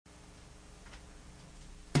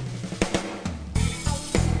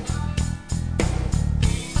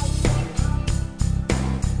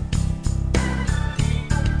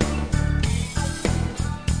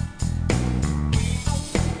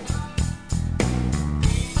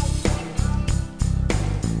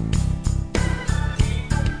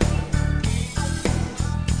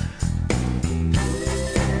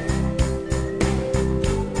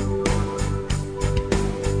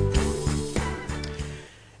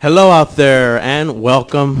Hello out there and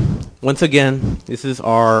welcome once again. This is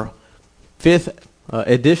our fifth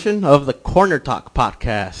edition of the Corner Talk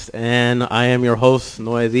podcast, and I am your host,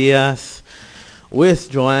 Noe Diaz, with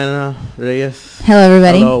Joanna Reyes. Hello,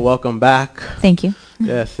 everybody. Hello, welcome back. Thank you.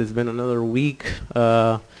 Yes, it's been another week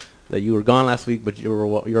that you were gone last week, but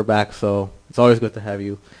you're back, so it's always good to have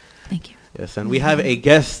you. Thank you. Yes, and we have a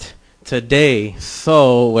guest today,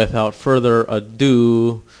 so without further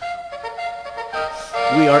ado,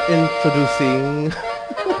 we are introducing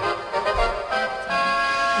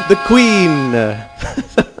the Queen.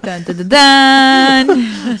 Dun, dun, dun,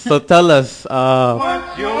 dun. So tell us,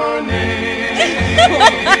 What's your name?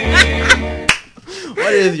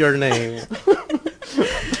 what is your name?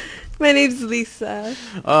 My name's Lisa.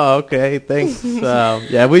 Oh, okay, thanks.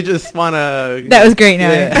 Yeah, we just want to... That was great,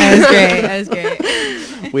 Noah. Yeah. That was great. That was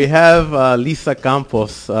great. We have Lisa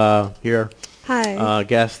Campos here. Hi.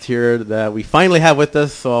 Guest here that we finally have with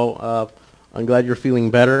us, so I'm glad you're feeling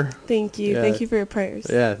better. Thank you. Yeah. Thank you for your prayers.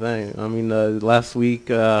 Yeah, thanks. I mean, last week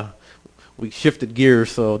we shifted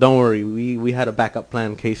gears, so don't worry. We had a backup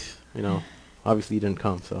plan in case, obviously you didn't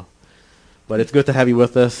come. So, but it's good to have you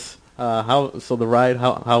with us. So the ride,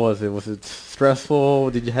 how was it? Was it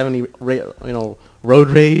stressful? Did you have any road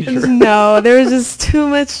rage? Or? No, there was just too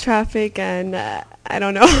much traffic, and I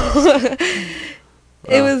don't know.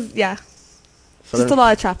 It was, just a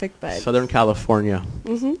lot of traffic, but... Southern California.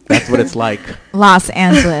 Mm-hmm. That's what it's like. Los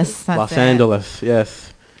Angeles. That's Los it. Angeles,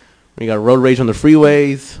 yes. You got road rage on the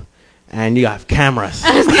freeways, and you got cameras.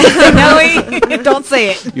 No, don't say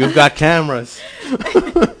it. You've got cameras.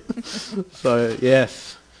 So,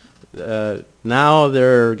 yes. Now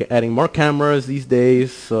they're adding more cameras these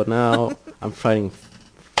days, so now I'm trying to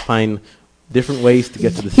find different ways to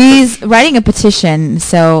get to the... He's writing a petition,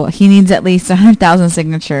 so he needs at least 100,000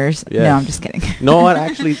 signatures. Yes. No, I'm just kidding. No, what?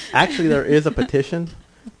 Actually, there is a petition.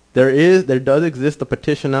 There does exist a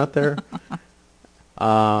petition out there.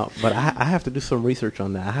 But I have to do some research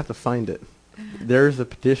on that. I have to find it. There's a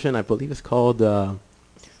petition. I believe it's called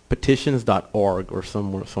petitions.org or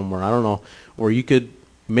somewhere. I don't know, where you could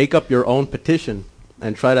make up your own petition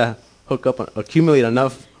and try to accumulate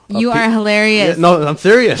enough. You are hilarious. Yeah, no, I'm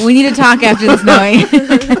serious. We need to talk after this, Noe.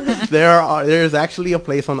 There's actually a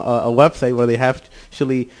place on a website where they have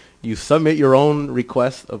actually, you submit your own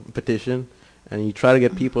request of petition and you try to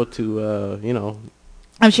get people to,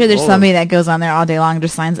 I'm sure there's somebody that goes on there all day long and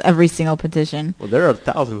just signs every single petition. Well, there are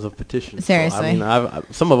thousands of petitions. Seriously. So, I mean,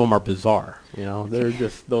 some of them are bizarre. They're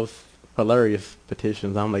just those hilarious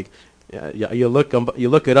petitions. I'm like, yeah, you look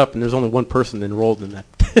it up, and there's only one person enrolled in that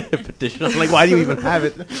petition. I'm like, why do you even have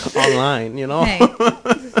it online? Hey.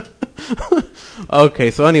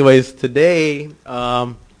 Okay, so anyways, today we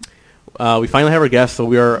finally have our guest, so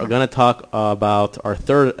we are going to talk about our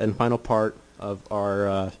third and final part of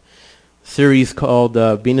our series called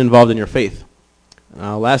Being Involved in Your Faith.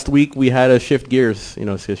 Last week we had to shift gears,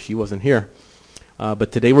 because she wasn't here.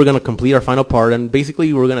 But today we're going to complete our final part, and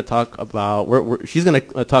basically we're going to talk about, she's going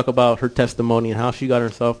to talk about her testimony and how she got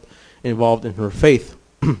herself involved in her faith.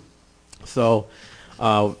 So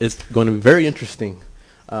it's going to be very interesting.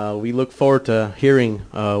 We look forward to hearing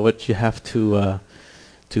what you have to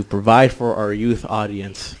provide for our youth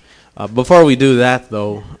audience. Before we do that,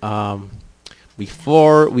 though,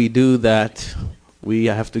 we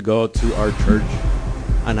have to go to our church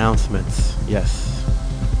announcements. Yes.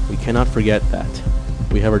 We cannot forget that.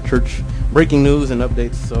 We have our church breaking news and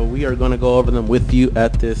updates, so we are going to go over them with you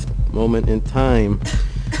at this moment in time.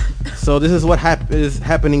 So this is what is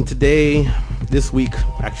happening this week,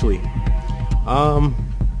 actually.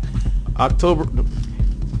 October...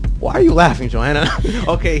 Why are you laughing, Joanna?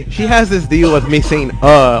 Okay, she has this deal with me saying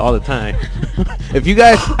all the time. If you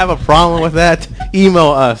guys have a problem with that, email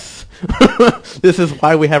us. This is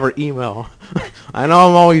why we have our email. I know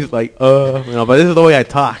I'm always like, but this is the way I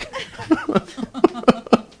talk.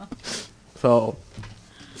 So,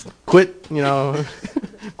 quit your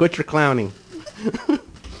clowning.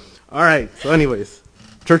 All right, so anyways,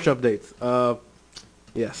 church updates.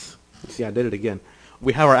 Yes, you see, I did it again.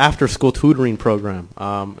 We have our after-school tutoring program.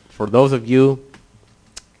 For those of you,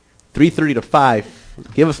 3:30 to 5.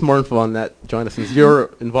 Give us more info on that, Joanna, since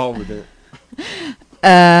you're involved with it.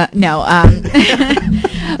 No.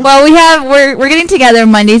 Well, we're getting together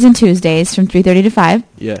Mondays and Tuesdays from 3:30 to 5.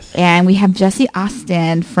 Yes. And we have Jesse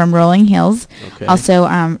Austin from Rolling Hills. Okay. Also,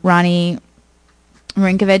 Ronnie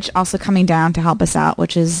Marinkovich also coming down to help us out,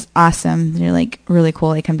 which is awesome. They're like really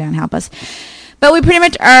cool. They come down and help us. But we pretty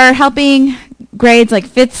much are helping grades like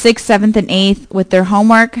 5th, 6th, 7th, and 8th with their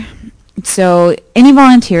homework. So any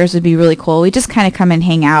volunteers would be really cool. We just kind of come and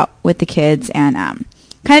hang out with the kids and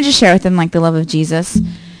kind of just share with them like the love of Jesus.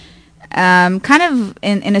 kind of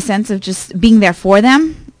in a sense of just being there for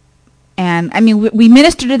them. And I mean, we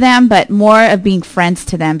minister to them, but more of being friends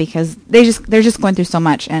to them because they're just going through so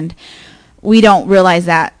much, and we don't realize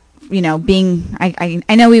that, you know, being,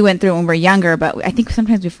 I know we went through it when we were younger, but I think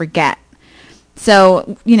sometimes we forget.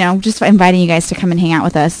 So, you know, just inviting you guys to come and hang out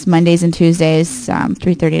with us Mondays and Tuesdays,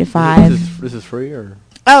 3:30 to 5. This is free or?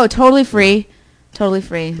 Oh, totally free. Totally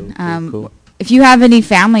free. Cool. If you have any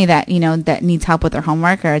family that, you know, that needs help with their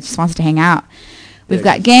homework or just wants to hang out, we've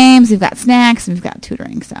got games, we've got snacks, and we've got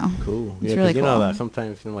tutoring. So cool. It's really cool. You know that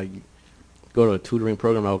sometimes, you know, like, go to a tutoring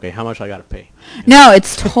program, okay, how much I got to pay? No,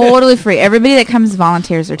 it's totally free. Everybody that comes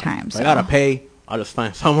volunteers their time. So. I got to pay, I'll just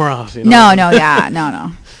find somewhere else, you know?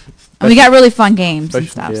 No. And we got really fun games and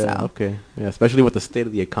stuff. Yeah, so. Okay. Yeah, especially with the state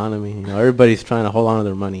of the economy. You know, everybody's trying to hold on to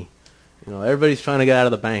their money. You know, everybody's trying to get out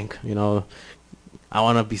of the bank. You know, I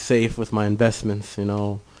want to be safe with my investments, you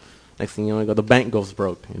know. Next thing you know, the bank goes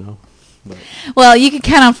broke, you know. But well, you can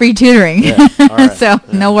count on free tutoring. Yeah, all right. So,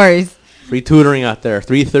 no worries. Free tutoring out there.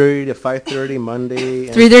 3:30 to 5:30 Monday.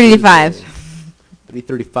 3:30 to 5.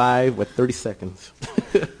 3:35 with 30 seconds.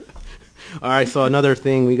 All right, so another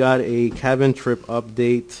thing, we got a cabin trip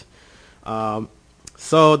update.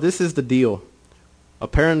 So this is the deal.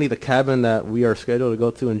 Apparently the cabin that we are scheduled to go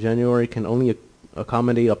to in January can only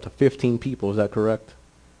accommodate up to 15 people. Is that correct?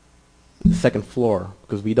 The second floor,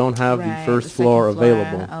 because we don't have the first floor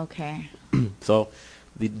available. Okay. So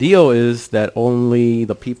the deal is that only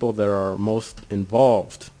the people that are most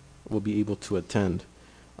involved will be able to attend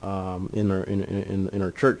in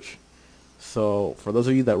our church. So for those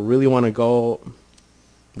of you that really want to go,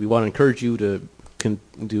 we want to encourage you to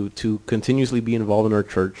continuously be involved in our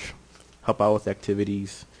church, help out with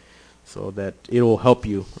activities, so that it will help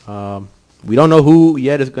you. We don't know who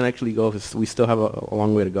yet is going to actually go, because we still have a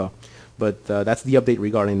long way to go. But that's the update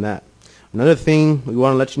regarding that. Another thing we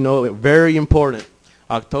want to let you know, very important,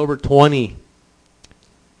 October 20.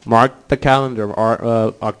 Mark the calendar.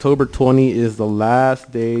 October 20 is the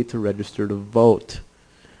last day to register to vote.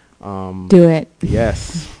 Do it.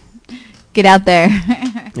 Yes. Get out there.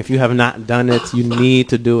 If you have not done it, you need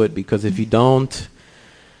to do it, because if you don't,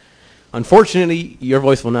 unfortunately, your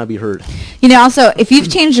voice will not be heard. You know, also, if you've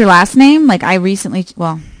changed your last name, like I recently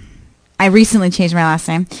changed my last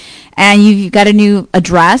name, and you've got a new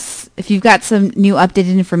address, if you've got some new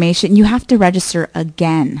updated information, you have to register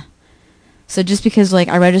again. So just because, like,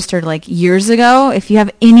 I registered, like, years ago, if you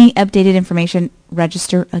have any updated information,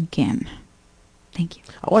 register again. Thank you.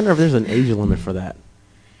 I wonder if there's an age limit for that.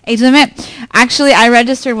 Age limit? Actually, I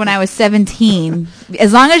registered when I was 17.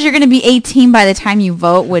 As long as you're going to be 18 by the time you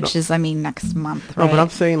vote, which is, I mean, next month, right? No, but I'm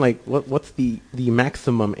saying, like, what's the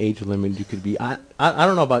maximum age limit you could be? I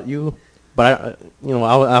don't know about you, but I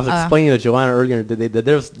was explaining to Joanna earlier that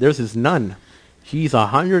there's this nun. She's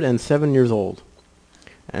 107 years old,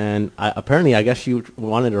 and apparently, I guess she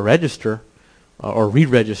wanted to register or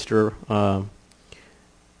re-register.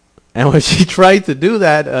 And when she tried to do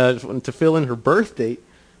that, to fill in her birth date,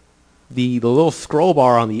 the little scroll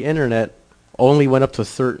bar on the internet only went up to a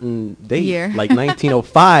certain date, like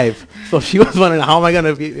 1905. So she was wondering, how am I going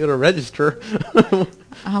to be able to register?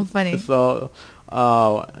 How funny. So,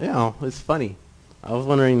 it's funny. I was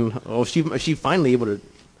wondering, she finally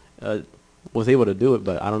was able to do it,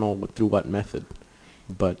 but I don't know through what method.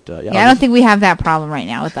 But I don't think we have that problem right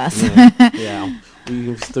now with us. Yeah.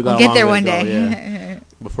 We still got we'll get there one day.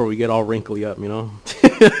 Before we get all wrinkly up, you know.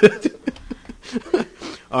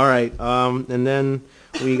 All right, and then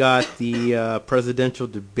we got the presidential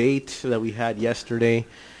debate that we had yesterday.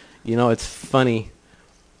 You know, it's funny.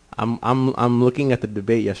 I'm looking at the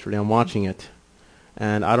debate yesterday. I'm watching it,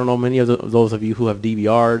 and I don't know many of those of you who have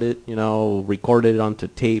DVR'd it, you know, recorded it onto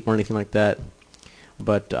tape or anything like that.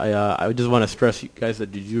 But I just want to stress you guys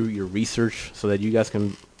that you do your research so that you guys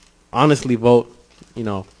can honestly vote, you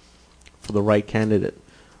know, for the right candidate.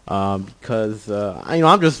 Because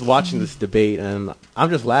I'm just watching this debate and I'm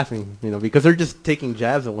just laughing, you know, because they're just taking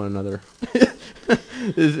jabs at one another.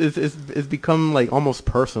 It's become like almost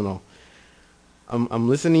personal. I'm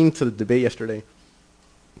listening to the debate yesterday,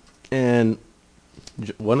 and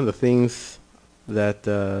one of the things that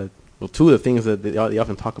two of the things that they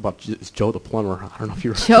often talk about is Joe the Plumber. I don't know if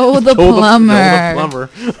you're Joe the Plumber.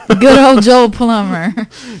 Good old Joe Plumber.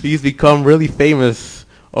 He's become really famous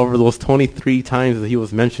over those 23 times that he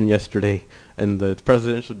was mentioned yesterday in the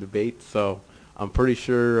presidential debate. So I'm pretty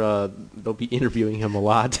sure they'll be interviewing him a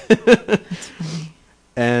lot. That's funny.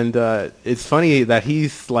 And it's funny that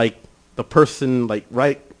he's like the person like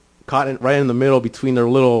caught right in the middle between their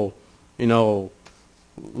little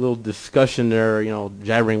discussion there,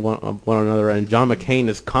 jabbering one another. And John McCain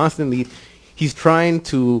is constantly, he's trying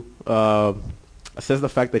to says the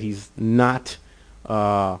fact that he's not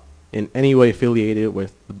in any way affiliated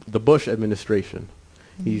with the Bush administration.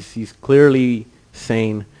 He's clearly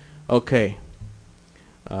saying, okay,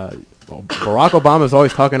 Barack Obama is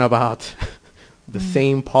always talking about the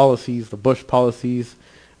same policies, the Bush policies,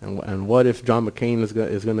 and what if John McCain is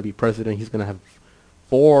going to be president? He's going to have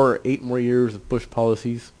 8 more years of Bush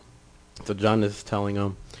policies. So John is telling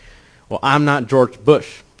him, well, I'm not George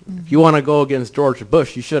Bush. If you want to go against George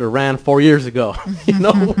Bush, you should have ran 4 years ago. You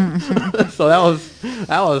know, so that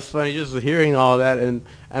was funny, just hearing all that, and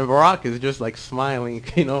Barack is just like smiling,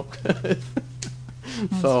 you know. That's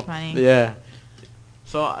funny. Yeah.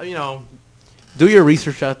 So do your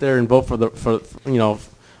research out there and vote for the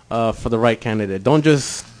right candidate. I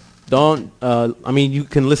mean, you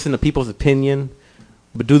can listen to people's opinion,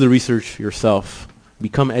 but do the research yourself.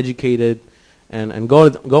 Become educated, and go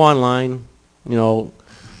online, and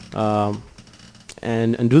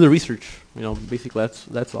do the research. Basically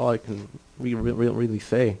that's all I can really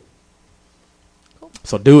say. Cool.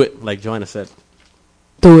 So do it, like Joanna said.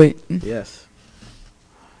 Do it. Yes.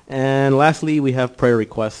 And lastly, we have prayer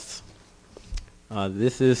requests.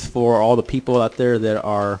 This is for all the people out there that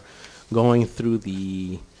are going through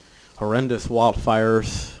the horrendous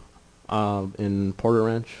wildfires in Porter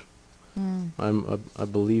Ranch. I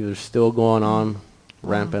believe they're still going on,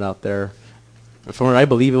 rampant out there. And from what I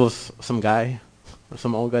believe, it was some guy, or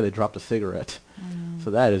some old guy that dropped a cigarette.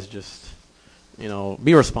 So that is just,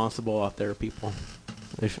 be responsible out there, people.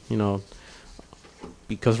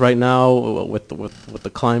 Because right now, with the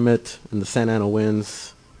climate and the Santa Ana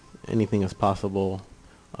winds, anything is possible.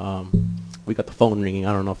 We got the phone ringing.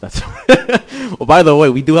 I don't know if that's... Well, by the way,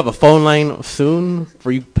 we do have a phone line soon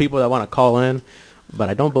for you people that want to call in, but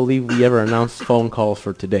I don't believe we ever announced phone calls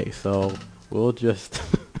for today. So we'll just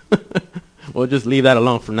we'll just leave that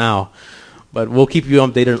alone for now. But we'll keep you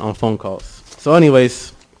updated on phone calls. So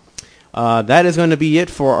anyways, that is going to be it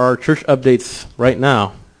for our church updates right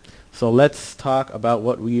now. So let's talk about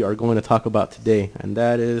what we are going to talk about today, and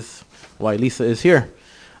that is why Lisa is here.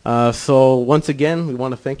 So once again, we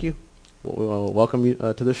want to thank you. We'll welcome you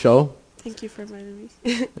to the show. Thank you for inviting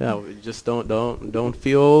me. Yeah, just don't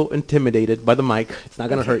feel intimidated by the mic. It's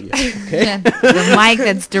not gonna hurt you. Okay. Yeah, the mic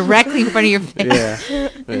that's directly in front of your face.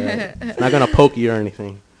 Yeah. It's not gonna poke you or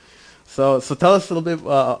anything. So tell us a little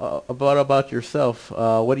bit about yourself.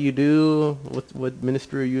 What do you do? What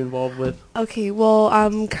ministry are you involved with? Okay, well,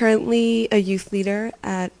 I'm currently a youth leader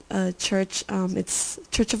at a church. It's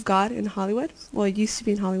Church of God in Hollywood. Well, it used to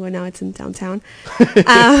be in Hollywood. Now it's in downtown.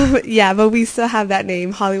 Yeah, but we still have that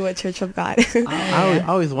name, Hollywood Church of God. I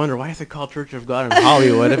always wonder, why is it called Church of God in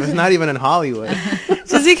Hollywood if it's not even in Hollywood?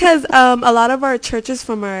 Just because a lot of our churches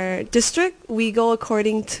from our district, we go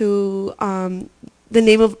according to the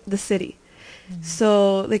name of the city.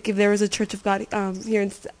 So, like, if there was a Church of God here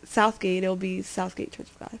in Southgate, it'll be Southgate Church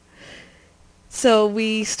of God. So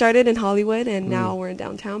we started in Hollywood, and now we're in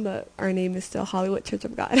downtown, but our name is still Hollywood Church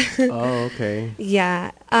of God. Oh, okay.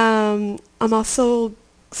 Yeah. I'm also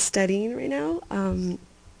studying right now,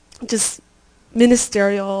 just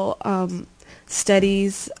ministerial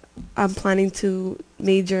studies. I'm planning to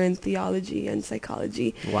major in theology and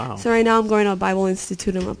psychology. Wow. So right now I'm going to Bible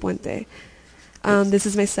Institute in La Puente. This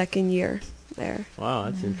is my second year there. Wow,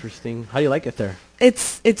 that's interesting. How do you like it there?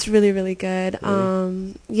 It's really, really good.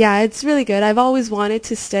 Really? Yeah, it's really good. I've always wanted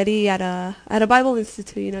to study at a Bible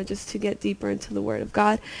Institute, just to get deeper into the Word of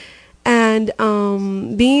God. And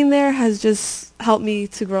being there has just helped me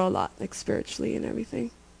to grow a lot, like spiritually and everything.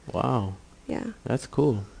 Wow. Yeah. That's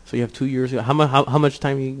cool. So you have 2 years. How much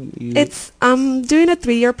time you? I'm doing a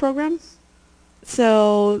 3-year program.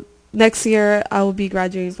 So next year I will be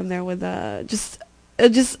graduating from there with just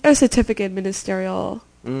a certificate in ministerial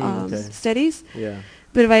studies. Yeah.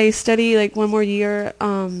 But if I study like one more year,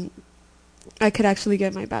 I could actually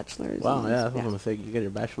get my bachelor's. Wow, yeah, that's what I'm gonna say. You get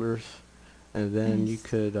your bachelor's, and then you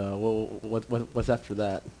could. What's after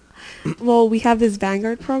that? Well, we have this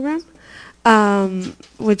Vanguard program,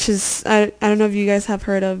 which is I don't know if you guys have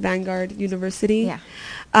heard of Vanguard University. Yeah.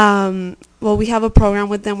 Well, we have a program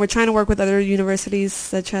with them. We're trying to work with other universities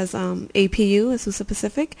such as APU, Azusa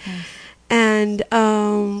Pacific. Nice. And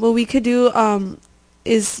what we could do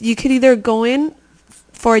is you could either go in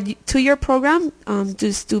for a 2-year program,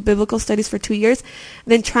 just do biblical studies for 2 years,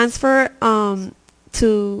 then transfer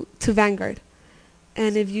to Vanguard.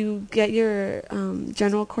 And if you get your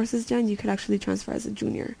general courses done, you could actually transfer as a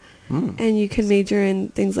junior. And you can major in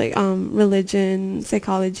things like religion,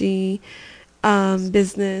 psychology,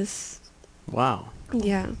 business. Wow.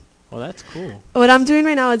 Yeah. Well, that's cool. What I'm doing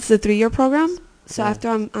right now is the 3-year program. So after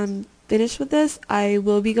I'm finished with this, I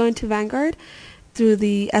will be going to Vanguard, through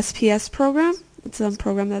the SPS program. It's a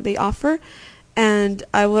program that they offer, and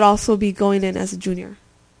I would also be going in as a junior.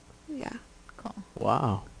 Yeah, Cool.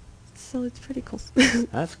 Wow, so it's pretty cool.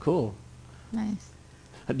 that's cool. Nice.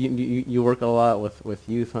 You work a lot with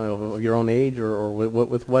youth of your own age, or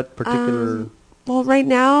with what particular? Well, right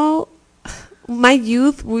now, my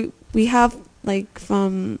youth, we have like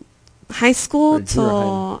from high school Or junior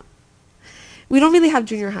till we don't really have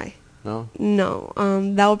junior high. No. No,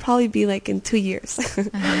 that would probably be like in 2 years.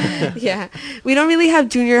 Yeah, we don't really have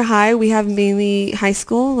junior high. We have mainly high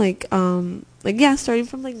school, starting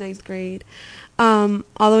from like 9th grade,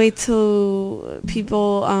 all the way to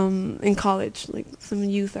people in college. Like some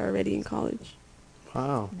youth are already in college.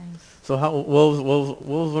 Wow. Nice. So what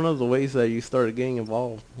was one of the ways that you started getting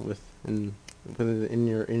involved in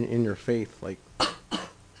your faith? Like,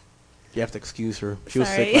 you have to excuse her. She was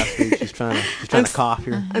sick Sorry. last week. She's trying to cough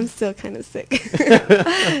here. I'm still kind of sick.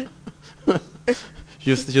 She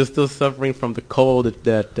was still suffering from the cold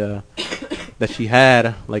that she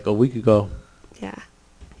had like a week ago. Yeah,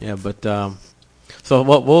 Yeah, but so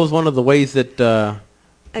what was one of the ways that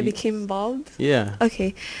I became involved. yeah.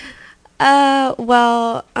 Okay. Since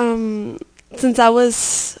I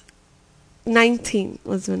was 19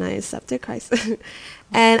 was when I accepted Christ.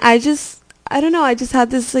 And I don't know, I just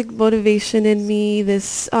had this like motivation in me,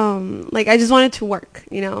 this I just wanted to work,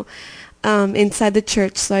 inside the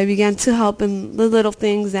church. So I began to help in the little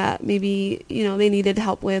things that maybe, they needed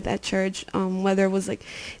help with at church, whether it was like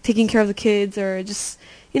taking care of the kids or just,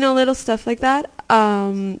 little stuff like that.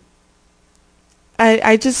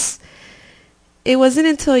 It wasn't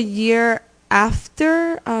until a year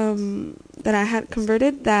after that I had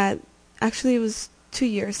converted that, actually it was 2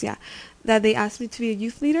 years, yeah, that they asked me to be a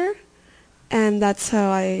youth leader, and that's how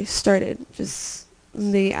I started. Just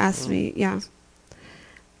they asked me, yeah.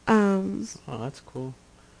 Oh, that's cool.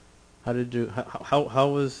 How did you? How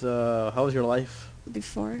was your life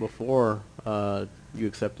before you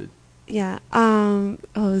accepted? Yeah.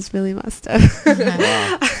 It was really messed up.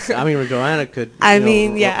 Wow. I mean, Joanna could.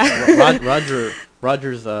 Yeah.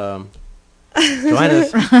 Roger's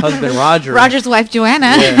Joanna's husband, Roger. Roger's wife,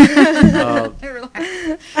 Joanna. Yeah.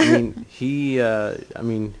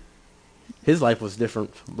 His life was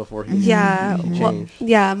different before he changed.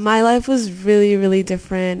 My life was really, really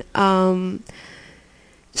different.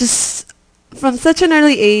 Just from such an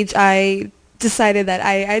early age, I decided that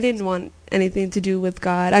I didn't want anything to do with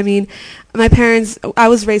God. I mean, I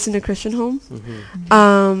was raised in a Christian home,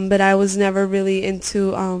 but I was never really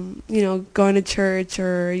into, going to church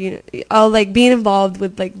or, being involved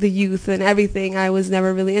with like the youth and everything. I was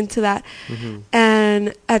never really into that.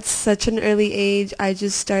 And at such an early age, I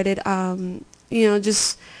just started,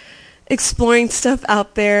 just exploring stuff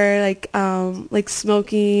out there, like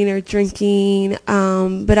smoking or drinking.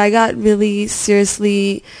 But I got really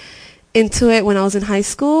seriously into it when I was in high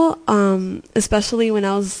school, especially when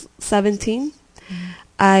I was 17.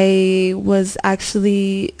 I was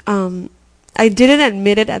actually, I didn't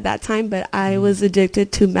admit it at that time, but I was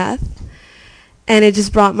addicted to meth, and it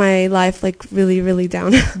just brought my life like really, really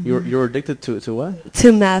down. You were addicted to what?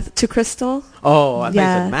 To meth, to crystal. Oh, I thought you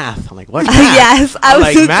Yeah. said math. I'm like, what? Yes, I was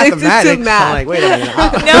like addicted mathematics. to math. I'm like, wait a minute.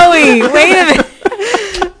 No, wait a minute.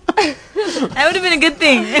 That would have been a good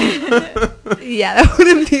thing. Yeah, that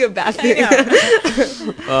wouldn't be a bad thing.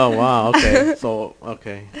 Oh wow. Okay. So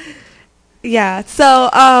okay. Yeah,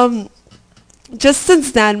 so just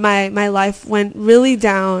since then, my life went really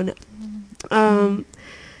down. I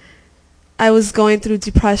was going through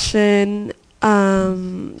depression,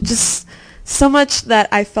 just so much that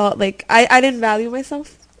I felt like I didn't value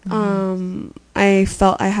myself. I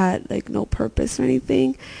felt I had like no purpose or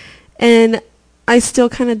anything, and I still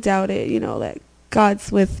kind of doubted, that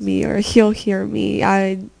God's with me or He'll hear me.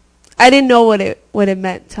 I didn't know what it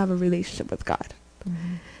meant to have a relationship with God.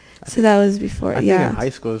 So that was before. I think Yeah. in high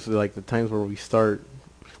school is like the times where we start.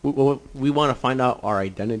 We want to find out our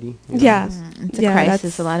identity. Yeah. It's a Yeah, crisis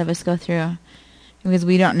that's- a lot of us go through because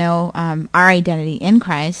we don't know our identity in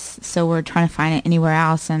Christ, so we're trying to find it anywhere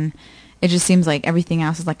else, and it just seems like everything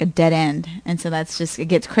else is like a dead end, and so it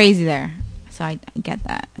gets crazy there. So I get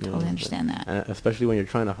that. I totally understand that. Especially when you're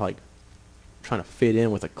trying to fit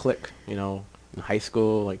in with a clique. In high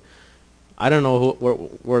school, like I don't know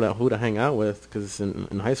who to hang out with, because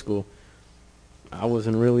in high school, I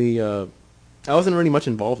wasn't really much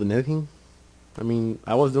involved in anything. I mean,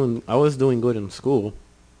 I was doing good in school,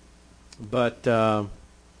 but I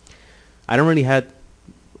don't really had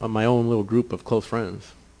my own little group of close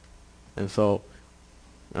friends, and so,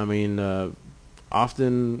 I mean,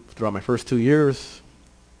 often throughout my first 2 years,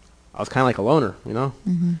 I was kind of like a loner,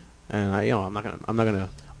 Mm-hmm. and I'm not gonna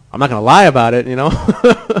I'm not gonna lie about it, you know.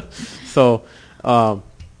 So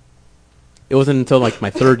it wasn't until like my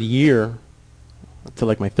third year,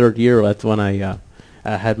 that's when I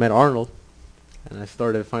had met Arnold, and I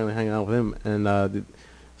started finally hanging out with him. And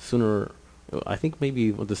sooner, I think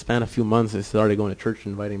maybe with the span of a few months, I started going to church,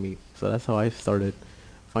 inviting me. So that's how I started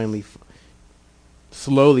finally,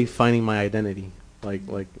 slowly finding my identity. Like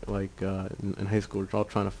in high school, we're all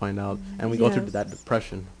trying to find out, and we go through that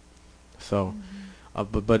depression. So,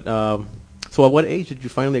 so at what age did you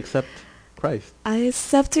finally accept Christ? I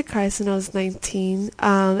accepted Christ when I was 19.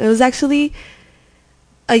 It was actually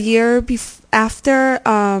a year after,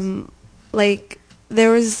 like,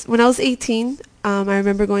 there was, when I was 18, I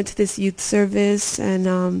remember going to this youth service,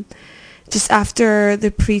 and just after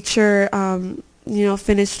the preacher,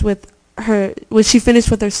 finished with she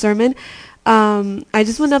finished with her sermon, I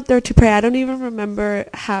just went up there to pray. I don't even remember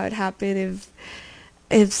how it happened,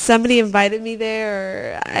 if somebody invited me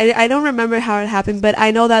there, or I don't remember how it happened, but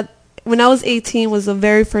I know that when I was 18 was the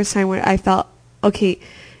very first time where I felt, okay,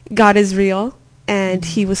 God is real, and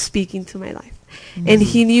he was speaking to my life. And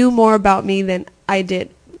he knew more about me than I did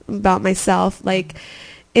about myself, like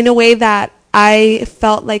in a way that I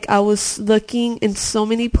felt like I was looking in so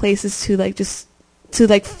many places to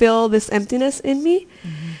fill this emptiness in me.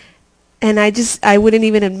 And I wouldn't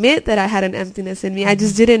even admit that I had an emptiness in me. I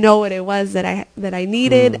just didn't know what it was that I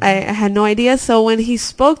needed. I had no idea. So when he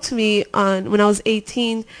spoke to me when I was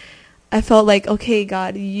 18, I felt like, okay,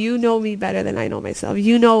 God, you know me better than I know myself.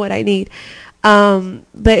 You know what I need.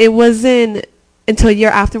 But it wasn't until a year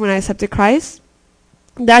after when I accepted Christ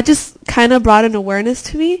that just kind of brought an awareness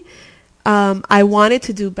to me. I wanted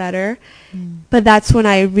to do better, but that's when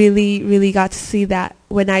I really, really got to see that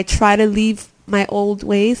when I try to leave my old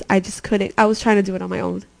ways, I just couldn't. I was trying to do it on my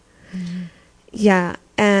own. Yeah.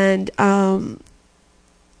 And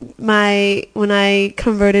when I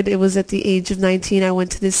converted, it was at the age of 19. I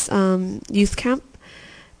went to this youth camp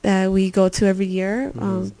that we go to every year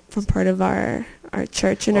from part of our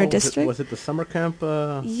church in our district. Was it the summer camp?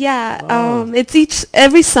 Yeah. It's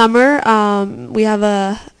every summer we have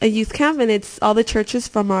a youth camp, and it's all the churches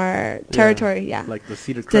from our territory. Yeah. Like the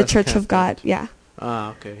Cedar Crest the Church camp of God. Yeah.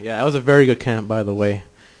 Okay. Yeah, that was a very good camp, by the way.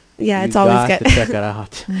 Yeah, it's always good. To check it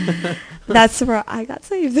out. That's where I got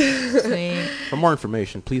saved. Sweet. For more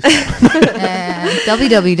information, please.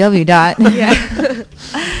 www.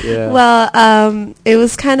 Yeah. Well, it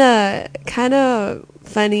was kind of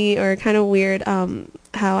funny or kind of weird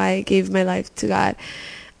how I gave my life to God.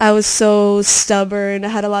 I was so stubborn. I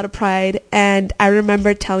had a lot of pride, and I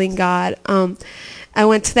remember telling God. I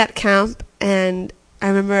went to that camp, and I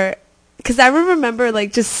remember. Because I remember,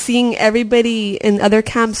 like, just seeing everybody in other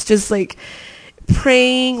camps just, like,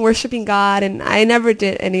 praying, worshiping God, and I never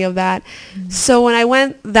did any of that. So when I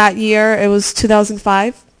went that year, it was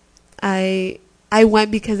 2005, I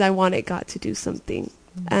went because I wanted God to do something.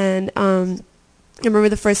 And I remember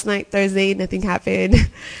the first night, Thursday, nothing happened.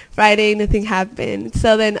 Friday, nothing happened.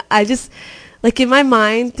 So then I just, like, in my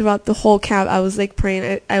mind, throughout the whole camp, I was, like,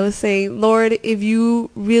 praying. I was saying, Lord, if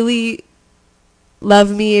you really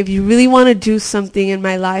love me, if you really want to do something in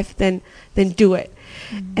my life, then do it.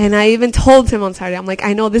 And I even told him on Saturday, I'm like,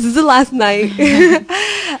 I know this is the last night. Yeah,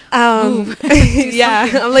 I'm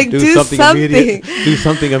like, do something. Do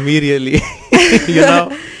something immediately. You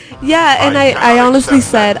know? Yeah, and I honestly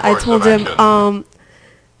said, I told him,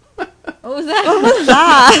 What was that? what was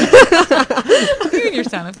that? Doing your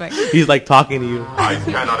sound effect. He's like talking to you. I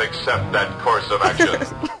cannot accept that course of action.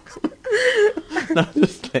 No,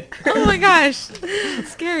 just like, Oh my gosh,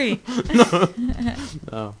 it's scary.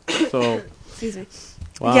 no. So, Excuse me.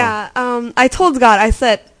 wow. Yeah, I told God, I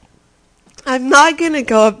said, I'm not going to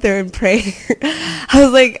go up there and pray. I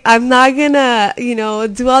was like, I'm not going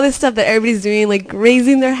to, do all this stuff that everybody's doing, like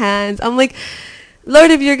raising their hands. I'm like,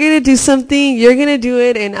 Lord, if you're going to do something, you're going to do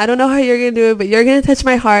it. And I don't know how you're going to do it, but you're going to touch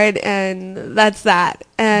my heart. And that's that.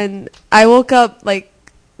 And I woke up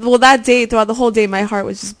that day, throughout the whole day, my heart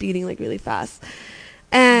was just beating like really fast.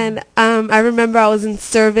 And I remember I was in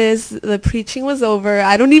service. The preaching was over.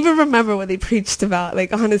 I don't even remember what they preached about,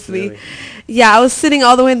 like, honestly. Really? Yeah, I was sitting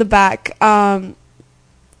all the way in the back. And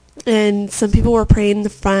some people were praying in the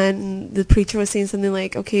front. And the preacher was saying something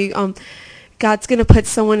like, okay, God's going to put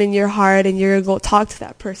someone in your heart, and you're going to go talk to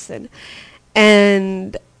that person.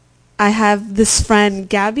 And I have this friend,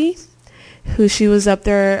 Gabby, who she was up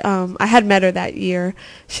there. I had met her that year.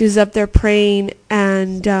 She was up there praying,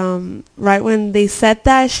 and right when they said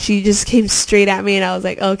that, she just came straight at me, and I was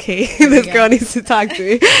like, okay, this girl needs to talk to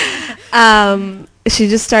me. She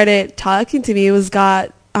just started talking to me. It was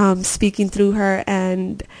God speaking through her,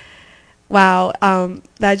 and wow,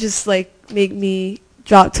 that just like made me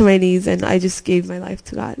dropped to my knees and I just gave my life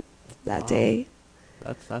to God that day.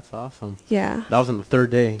 That's awesome. Yeah. That was on the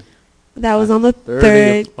third day. That was on the Third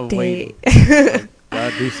third of day. waiting.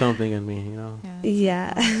 God, do something in me, you know.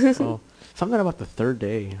 Yeah. So something about the third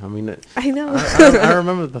day. I mean, I know. I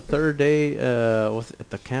remember the third day was at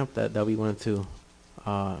the camp that we went to.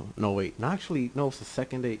 No, wait. No, actually, no, it was the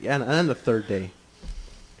second day. Yeah, and then the third day.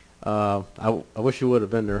 I wish you would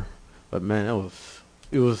have been there, but man,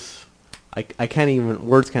 it was. I can't even,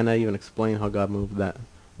 words cannot even explain how God moved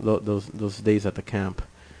those days at the camp.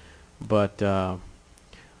 But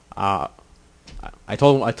I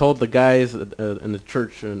told the guys in the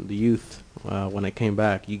church and the youth when I came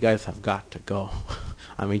back, you guys have got to go.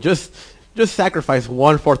 I mean, just sacrifice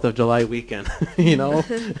 1 4th of July weekend, you know,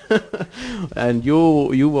 and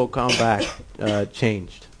you will come back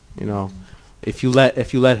changed, you know, if you let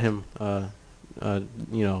him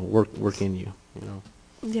you know, work in you, you know.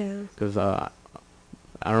 Yeah. Because I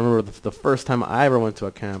remember the first time I ever went to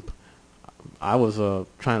a camp, I was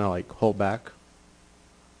trying to like hold back,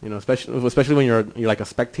 you know, especially when you're like a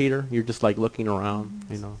spectator, you're just like looking around,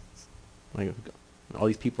 you know, like all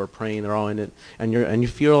these people are praying, they're all in it, and you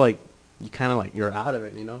feel like you kind of like you're out of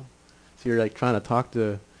it, you know, so you're like trying to talk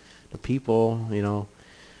to the people, you know,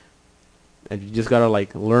 and you just gotta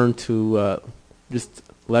like learn to just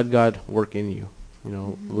let God work in you. You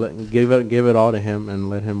know, give it all to Him and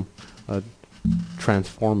let Him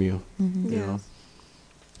transform you. You know.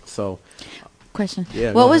 So, question.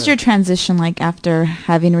 Yeah, what go was ahead. your transition like after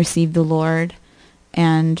having received the Lord,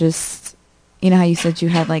 and just, you know how you said you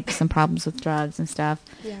had like some problems with drugs and stuff?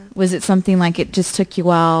 Yeah. Was it something like it just took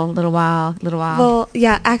you a little while? Well,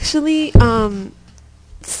 yeah, actually,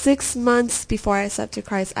 6 months before I accepted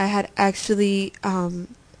Christ, I had actually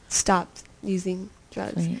stopped using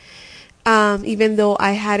drugs. Sweet. Even though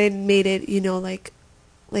I hadn't made it, you know, like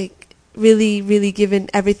really, really given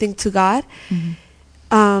everything to God.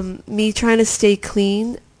 Me trying to stay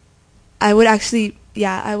clean, I would actually,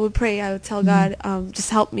 I would pray. I would tell God,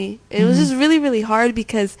 just help me. And it was just really, really hard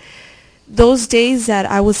because those days that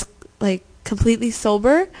I was like completely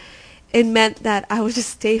sober, it meant that I would just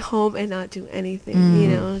stay home and not do anything, you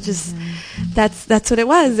know, just that's what it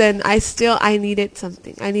was. And I needed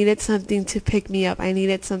something. I needed something to pick me up. I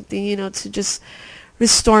needed something, you know, to just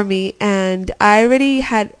restore me. And I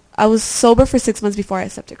was sober for 6 months before I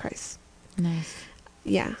accepted Christ. Nice.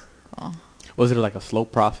 Yeah. Cool. Was it like a slow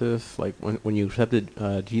process? Like when you accepted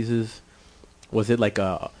Jesus, was it like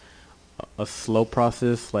a slow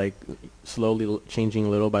process, like slowly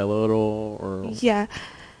changing little by little, or? Yeah.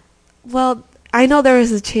 Well, I know there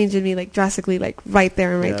was a change in me, like drastically, like right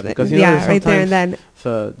there and right then. Because, you know, right there and then.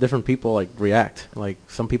 So different people like react. Like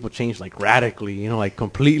some people change like radically, you know, like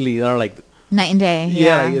completely. They're like Night and day.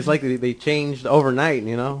 yeah, it's like they changed overnight,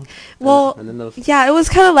 you know. Well, and then those, yeah, it was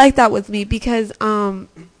kind of like that with me because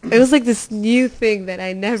it was like this new thing that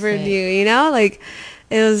I never Sick. knew, you know, like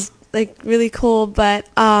it was like really cool. But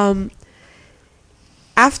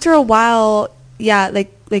after a while, yeah,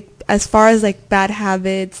 like as far as like bad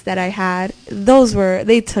habits that I had,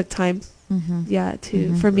 they took time, yeah,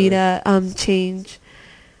 for me to change.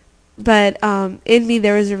 But in me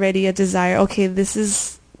there was already a desire. Okay, this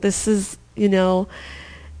is you know,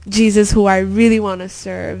 Jesus who I really want to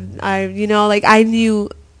serve. I knew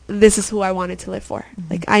this is who I wanted to live for.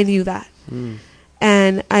 Like I knew that.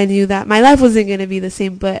 And I knew that my life wasn't going to be the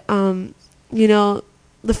same, but you know,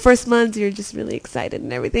 the first months you're just really excited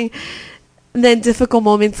and everything. And then difficult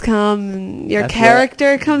moments come and your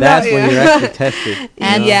character comes out. That's when you're actually tested.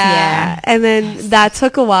 And yeah. And then that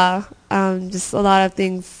took a while. Just a lot of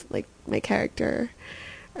things like my character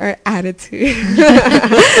or attitude.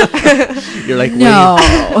 You're like no.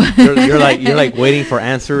 you're like waiting for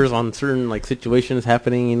answers on certain like situations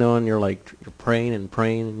happening, you know, and you're praying and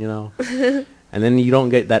praying, you know, and then you don't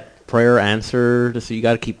get that prayer answered, so you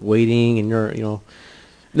got to keep waiting, and you're, you know,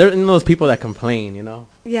 there's those people that complain, you know,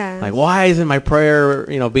 like, why isn't my prayer,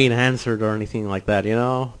 you know, being answered or anything like that, you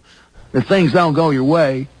know? If things don't go your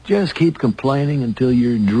way, just keep complaining until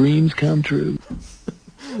your dreams come true.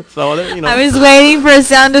 So, you know, I was waiting for a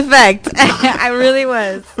sound effect. I really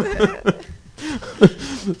was.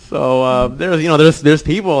 So there's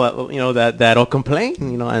people that, you know, that'll complain,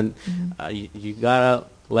 you know, and you gotta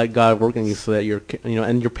let God work in you so that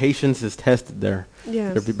and your patience is tested there.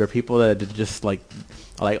 Yes. There are people that just like,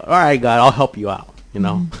 all right, God, I'll help you out, you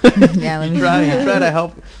know. Yeah, let me you try to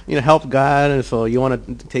help God, and so you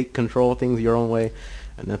want to take control of things your own way,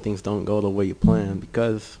 and then things don't go the way you plan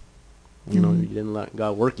because you know you didn't let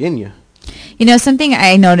God work in you. You know, something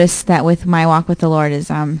I noticed that with my walk with the Lord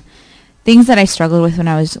is things that I struggled with when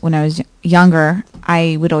I was younger.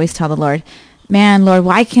 I would always tell the Lord, man, Lord,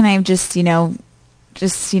 why can't I just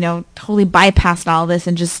totally bypass all this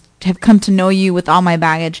and just have come to know you with all my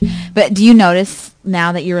baggage. But do you notice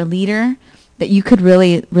now that you're a leader that you could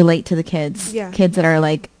really relate to the kids? Yeah. Kids that are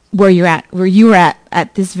like where you were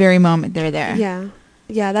at this very moment, they're there. Yeah.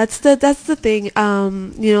 Yeah, that's the thing.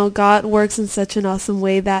 God works in such an awesome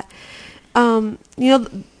way that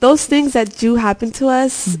those things that do happen to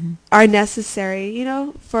us are necessary,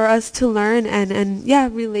 for us to learn and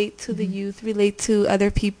relate to the youth, relate to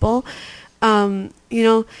other people. One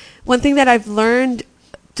thing that I've learned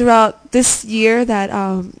throughout this year that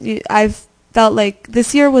I've felt like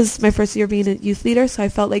this year was my first year being a youth leader, so I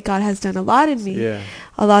felt like God has done a lot in me. Yeah.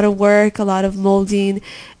 A lot of work, a lot of molding.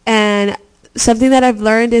 And something that I've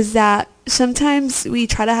learned is that sometimes we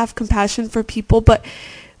try to have compassion for people, but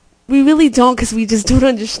we really don't because we just don't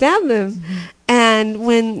understand them. And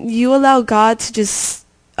when you allow God to just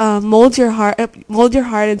mold your heart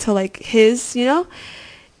into like His,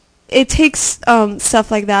 it takes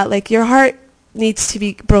stuff like that. Like your heart needs to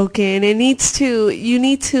be broken. You need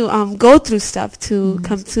to go through stuff to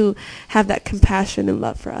come to have that compassion and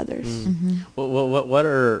love for others. Well, what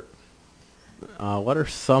are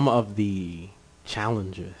some of the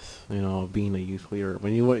challenges, being a youth leader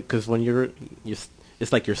when you're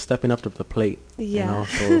it's like you're stepping up to the plate. Yeah.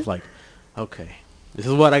 So it's like, okay, this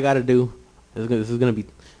is what I got to do. This is gonna be.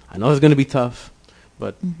 I know it's gonna be tough,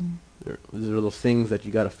 but there are those things that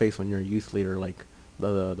you got to face when you're a youth leader, like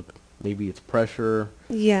the maybe it's pressure.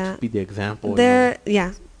 Yeah. Be the example.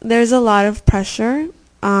 There's a lot of pressure,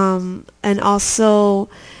 and also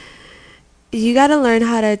you got to learn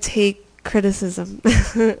how to take criticism.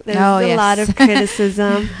 There's a lot of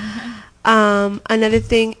criticism. Another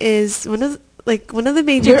thing is one of the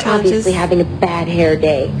major You're challenges. obviously having a bad hair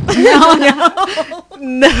day.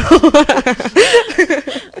 No.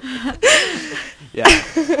 Yeah,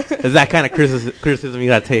 it's that kind of criticism you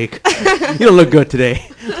gotta take. You don't look good today.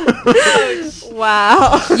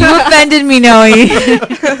 Wow. You offended me, Noe.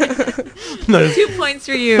 No, 2 points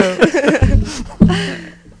for you.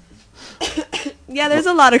 Yeah, there's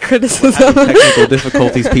a lot of criticism. technical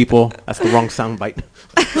difficulties, people. That's the wrong soundbite.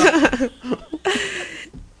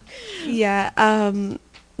 Yeah.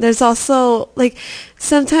 There's also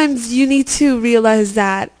sometimes you need to realize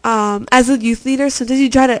that as a youth leader, sometimes you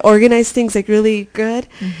try to organize things really good.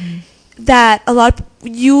 That a lot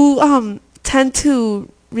you tend to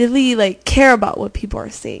really care about what people are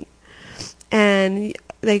saying, and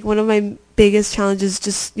one of my biggest challenges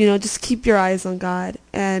just keep your eyes on God,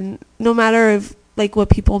 and no matter if what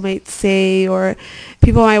people might say or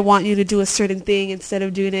people might want you to do a certain thing instead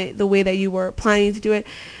of doing it the way that you were planning to do it,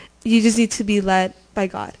 you just need to be led by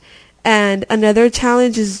God. And another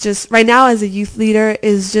challenge is just right now as a youth leader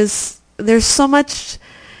is just there's so much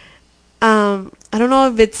I don't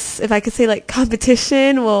know if I could say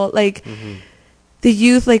competition. Well, the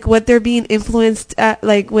youth, what they're being influenced at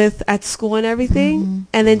with at school and everything,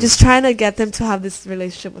 and then just trying to get them to have this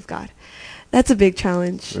relationship with God. That's a big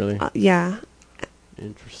challenge. Really? Yeah.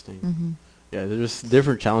 Interesting. Yeah, there's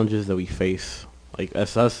different challenges that we face.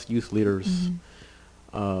 As us youth leaders,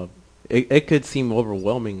 it could seem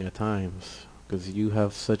overwhelming at times because you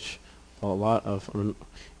have a lot of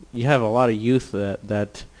youth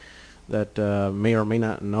that may or may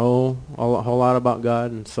not know a whole lot about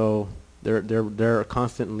God, and so they're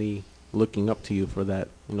constantly looking up to you for that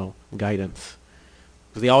guidance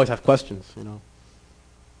because they always have questions.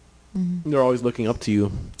 They're always looking up to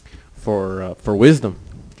you for wisdom.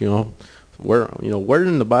 Where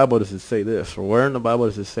in the Bible does it say this, or where in the Bible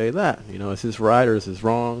does it say that? Is this right or is this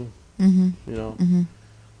wrong?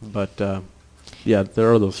 But there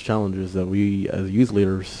are those challenges that we as youth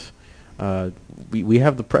leaders we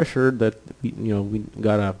have the pressure that we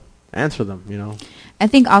gotta answer them. I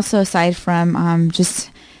think also aside from just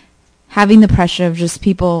having the pressure of just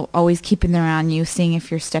people always keeping their eye on you, seeing if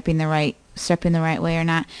you're stepping the right way or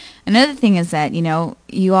not. Another thing is that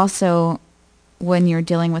you also, when you're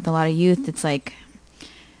dealing with a lot of youth, it's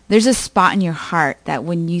there's a spot in your heart that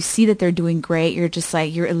when you see that they're doing great, you're just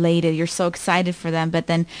you're elated, you're so excited for them, but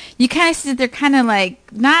then you kind of see that they're kind of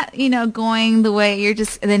not, going the way and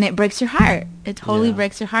then it breaks your heart. It totally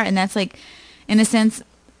breaks your heart. And that's in a sense,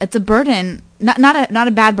 it's a burden, not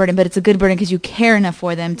a bad burden, but it's a good burden because you care enough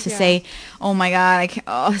for them to say, oh my God,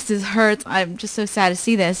 this hurts. I'm just so sad to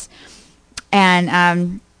see this.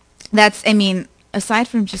 And aside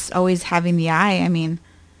from just always having the eye,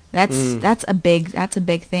 that's a big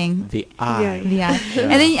thing. The eye. The eye. Yeah.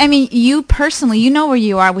 And then you personally, where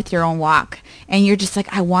you are with your own walk, and you're just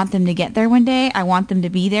I want them to get there one day. I want them to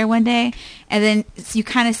be there one day. And then you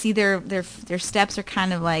kind of see their steps are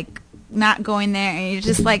kind of not going there, and you're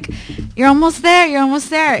just like, you're almost there.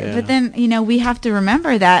 Yeah. But then, we have to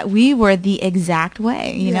remember that we were the exact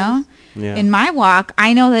way, you know? Yeah. In my walk,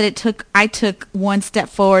 I know that I took 1 step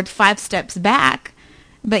forward, 5 steps back.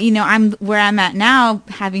 But, I'm where I'm at now,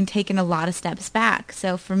 having taken a lot of steps back.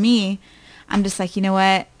 So for me, I'm just like, you know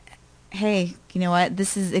what? Hey, you know what?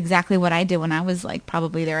 This is exactly what I did when I was like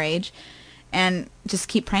probably their age. And just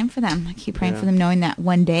keep praying for them. Keep praying for them, knowing that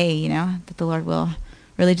one day, that the Lord will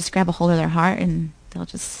really just grab a hold of their heart and they'll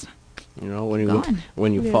just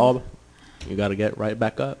when you fall, you got to get right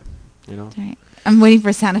back up, That's right. I'm waiting for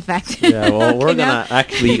a sound effect. Yeah, well, we're going to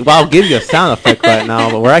actually, I'll give you a sound effect right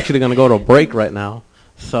now, but we're actually going to go to a break right now.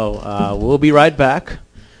 So we'll be right back.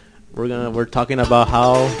 We're talking about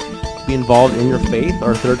how to be involved in your faith,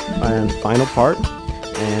 our third and final part.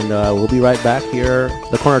 And we'll be right back here,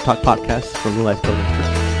 the Corner Talk podcast from New Life Covenant Church.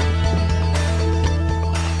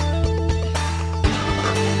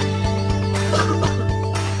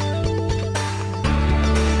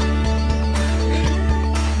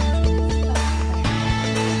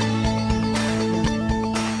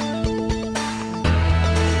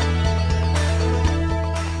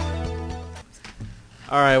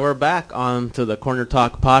 All right, we're back on to the Corner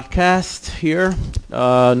Talk podcast here,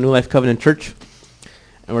 New Life Covenant Church.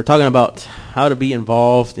 And we're talking about how to be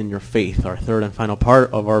involved in your faith, our third and final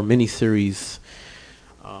part of our mini-series.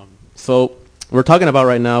 So we're talking about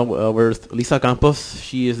right now with Lisa Campos.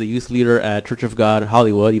 She is the youth leader at Church of God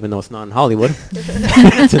Hollywood, even though it's not in Hollywood.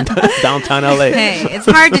 It's in downtown LA. Hey, it's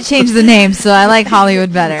hard to change the name, so I like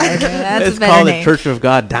Hollywood better. That's it's a better called name. the Church of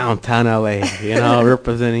God downtown LA,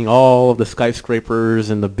 representing all of the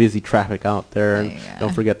skyscrapers and the busy traffic out there. And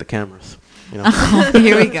don't forget the cameras. Oh,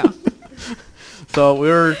 here we go. So we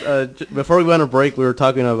were before we went on break, we were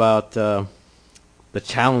talking about the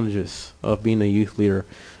challenges of being a youth leader.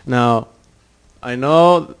 Now, I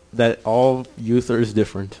know that all youth is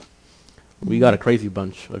different. We got a crazy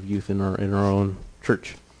bunch of youth in our own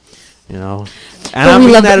church, And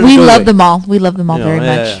but we love them all. We love them all very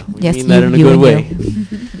much. We yes, mean that in a good way.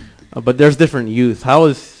 But there's different youth. How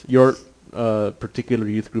is your particular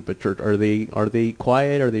youth group at church? Are they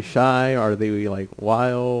quiet? Are they shy? Are they like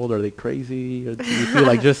wild? Are they crazy? Or do you feel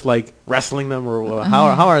like just like wrestling them, or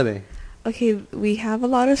how are they? Okay, we have a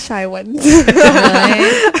lot of shy ones.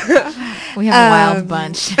 We have a wild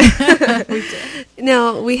bunch.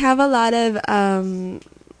 No, we have a lot of,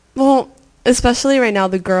 especially right now,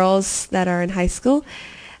 the girls that are in high school.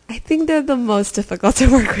 I think they're the most difficult to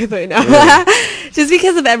work with right now. Really? Just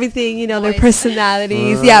because of everything, their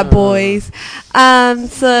personalities. Boys.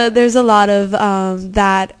 So there's a lot of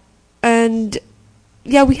that. And,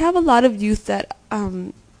 we have a lot of youth that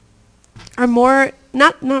are more,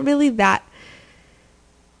 not really that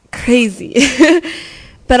crazy.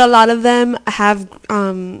 But a lot of them have,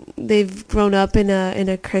 they've grown up in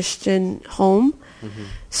a Christian home. Mm-hmm.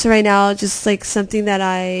 So right now, just like something that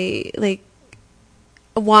I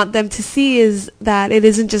want them to see is that it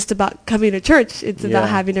isn't just about coming to church. It's about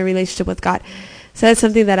having a relationship with God. So that's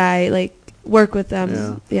something that I work with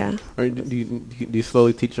them. Yeah. Or do you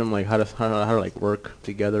slowly teach them how to work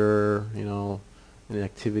together? In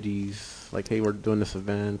activities. Like, hey, we're doing this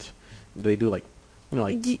event. Do they do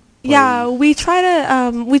Yeah, we try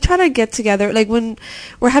to get together. Like when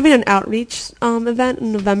we're having an outreach event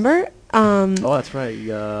in November. Oh, that's right.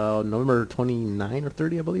 November 29 or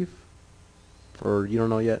 30, I believe. Or you don't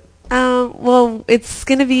know yet? Well, it's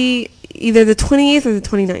gonna be either the 28th or the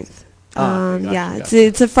 29th. Gotcha.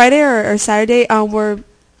 It's a Friday or Saturday.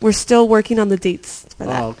 We're still working on the dates for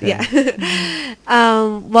that. Oh, okay. Yeah.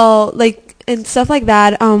 And stuff like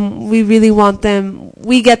that. We really want them.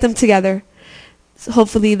 We get them together. So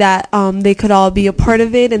hopefully that they could all be a part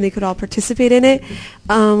of it and they could all participate in it.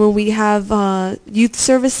 When we have youth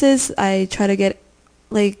services, I try to get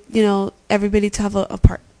everybody to have a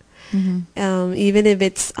part. Mm-hmm. Even if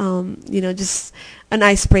it's just an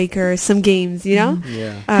icebreaker, some games, Mm-hmm.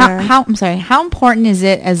 Yeah. How important is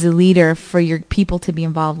it as a leader for your people to be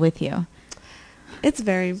involved with you? It's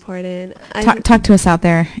very important. Talk to us out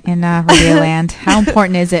there in Radio Land. How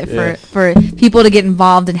important is it for people to get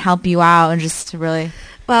involved and help you out and just to really?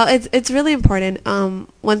 Well, it's really important.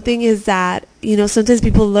 One thing is that, sometimes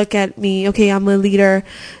people look at me, okay, I'm a leader,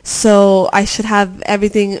 so I should have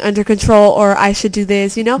everything under control or I should do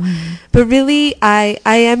this, Mm-hmm. But really, I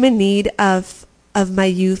am in need of my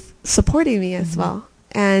youth supporting me as well.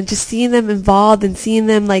 And just seeing them involved and seeing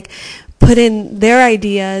them put in their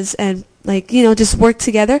ideas and just work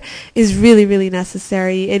together is really, really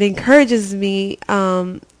necessary. It encourages me.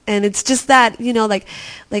 And it's just that,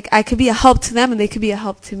 I could be a help to them and they could be a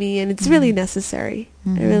help to me. And it's really necessary.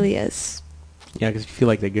 Mm-hmm. It really is. Yeah, because you feel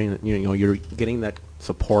like they're getting, you're getting that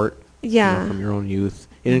support. Yeah. From your own youth.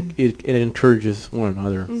 It encourages one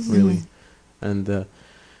another, really, and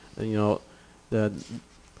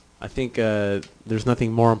I think there's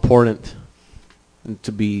nothing more important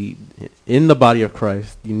to be in the body of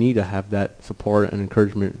Christ. You need to have that support and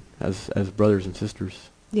encouragement as brothers and sisters.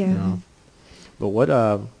 Yeah. You know? But what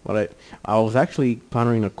I was actually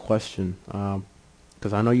pondering a question,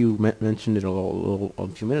 because I know you mentioned it a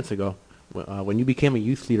few minutes ago. When you became a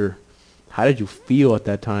youth leader, how did you feel at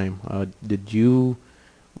that time?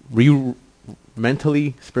 Were you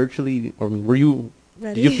mentally, spiritually, or were you?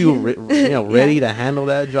 Ready? Did you feel ready to handle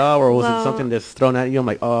that job, or was it something that's thrown at you? I'm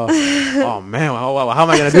like, oh man, how am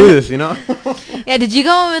I gonna do this? Yeah, did you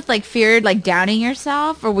go in with like fear, like doubting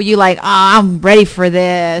yourself, or were you like, I'm ready for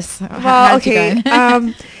this? Well, okay.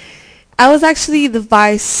 I was actually the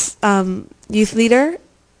vice youth leader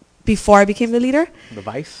before I became the leader. The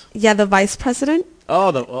vice? Yeah, the vice president.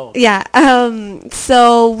 Oh. Yeah.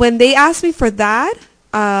 So when they asked me for that,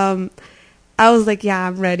 I was like, yeah,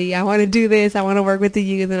 I'm ready. I want to do this. I want to work with the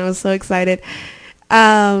youth, and I was so excited.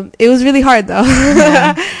 It was really hard though.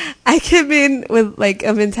 I came in with like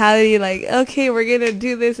a mentality like, okay, we're gonna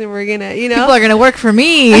do this, and we're gonna, people are gonna work for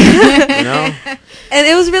me. And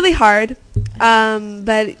it was really hard.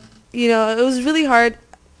 But it was really hard.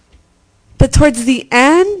 But towards the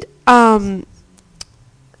end, I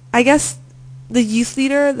guess the youth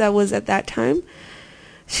leader that was at that time,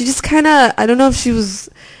 she just kind of, I don't know if she was,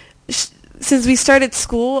 since we started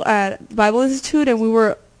school at Bible Institute and we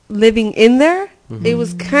were living in there, it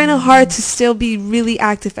was kind of hard to still be really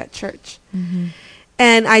active at church.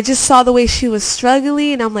 And I just saw the way she was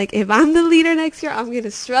struggling, and I'm like, if I'm the leader next year, I'm going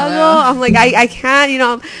to struggle. I'm like, I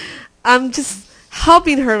can't, I'm just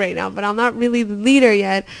helping her right now, but I'm not really the leader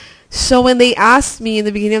yet. So when they asked me in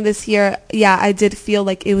the beginning of this year, yeah, I did feel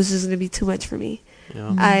like it was just going to be too much for me.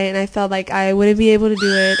 Yeah. And I felt like I wouldn't be able to do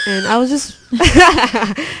it. And I was just,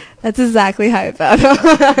 that's exactly how I felt.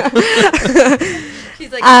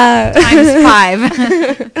 She's like, times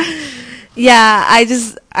 5. Yeah,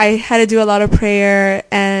 I had to do a lot of prayer.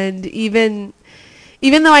 And even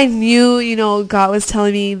though I knew, God was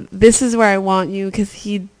telling me, this is where I want you, because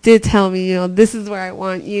he did tell me, this is where I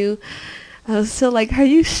want you. I was still like, are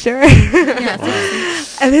you sure?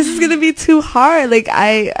 And this is going to be too hard. Like,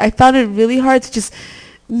 I found it really hard to just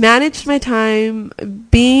manage my time,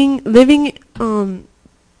 living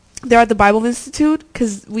there at the Bible Institute,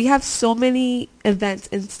 because we have so many events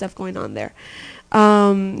and stuff going on there.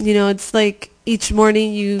 It's like each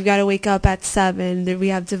morning you got to wake up at 7, then we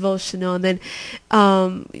have devotional, and then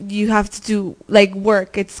you have to do like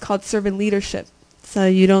work. It's called servant leadership. So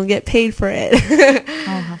you don't get paid for it.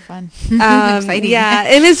 Oh, how fun. Exciting. Yeah,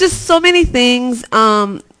 and it's just so many things.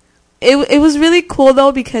 It was really cool,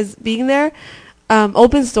 though, because being there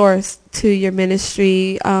opens doors to your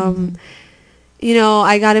ministry. I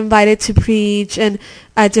got invited to preach and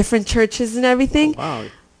at different churches and everything. Oh, wow.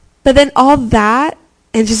 But then all that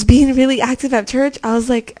and just being really active at church, I was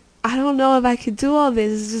like, I don't know if I could do all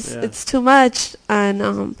this. It's too much.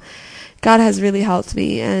 And God has really helped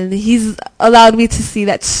me, and he's allowed me to see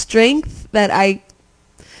that strength that I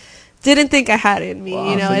didn't think I had in me.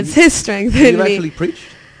 Wow, so it's his strength in me. You actually preached?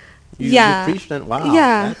 You preached, and wow.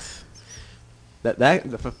 Yeah.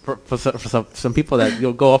 For some people that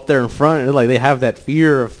you'll go up there in front and like they have that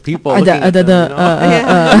fear of people looking at them,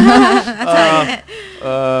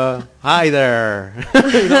 hi there.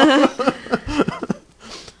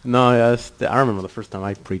 No, yes, I remember the first time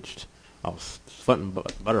I preached, I was sweating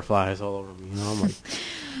butterflies all over me. I'm like,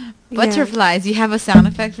 butterflies. You have a sound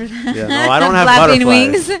effect for that? Yeah, no, I don't have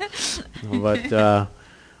butterflies. Wings. But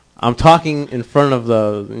I'm talking in front of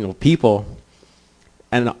the people,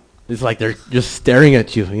 and it's like they're just staring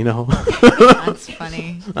at you. That's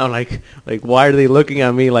funny. I'm like why are they looking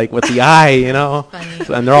at me like with the eye? Funny.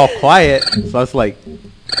 And they're all quiet. So I was like.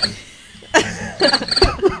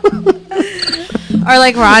 Or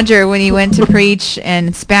like Roger when he went to preach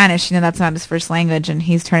in Spanish, that's not his first language, and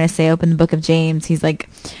he's trying to say open the book of James. He's like,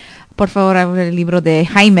 por favor, abre el libro de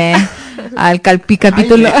Jaime, al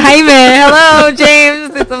capítulo. Jaime, hello,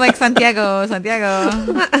 James. I'm like, Santiago.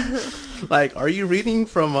 Like, are you reading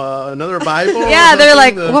from another Bible? Yeah, they're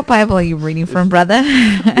like, what Bible are you reading from, brother?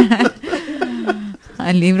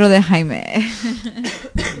 El libro de Jaime.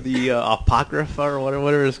 The Apocrypha or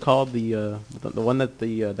whatever it's called, the one that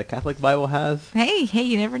the Catholic Bible has. Hey,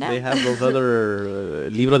 you never know. They have those other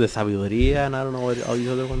Libro de Sabiduría, and I don't know what all these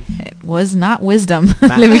other ones. It was not wisdom,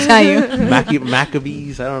 let me tell you.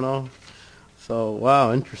 Maccabees, I don't know. So,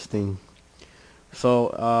 wow, interesting.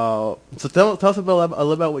 So tell us a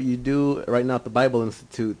little about what you do right now at the Bible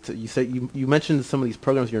Institute. You said you mentioned some of these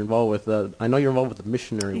programs you're involved with. I know you're involved with the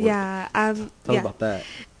missionary work. Yeah. Tell us about that.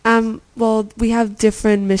 Well, we have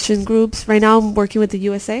different mission groups. Right now, I'm working with the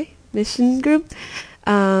USA mission group.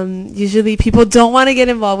 Usually people don't want to get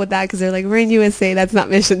involved with that because they're like, we're in USA, that's not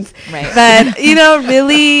missions. Right. But,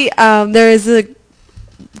 really, there is a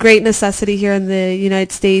great necessity here in the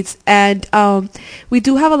United States. And we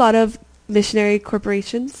do have a lot of missionary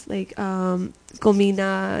corporations like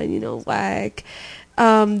Gomina, WAC,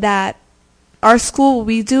 that our school,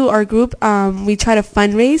 our group, we try to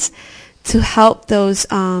fundraise to help those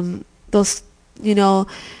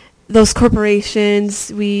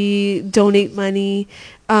corporations. We donate money.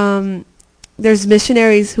 There's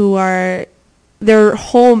missionaries who their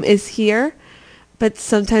home is here, but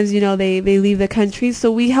sometimes they leave the country, so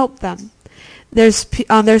we help them. There's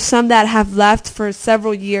some that have left for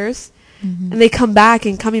several years, and they come back,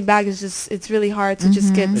 and coming back it's really hard to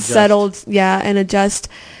just get settled, and adjust.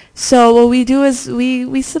 So what we do is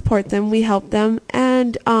we support them, we help them,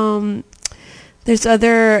 and there's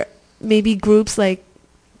other maybe groups like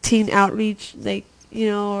teen outreach,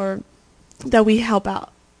 or that we help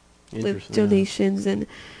out with donations, and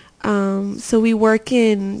so we work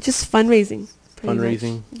in just fundraising.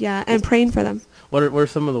 Fundraising. Yeah, and praying for them. What are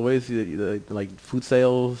some of the ways like food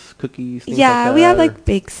sales, cookies, things Yeah, like that? we have like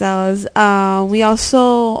bake sales.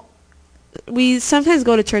 We sometimes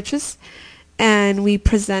go to churches and we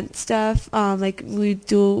present stuff. We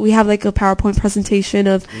have like a PowerPoint presentation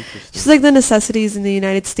of just like the necessities in the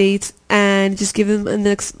United States, and just give them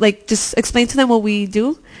just explain to them what we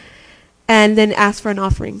do, and then ask for an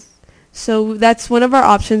offering. So that's one of our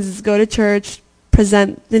options, is go to church,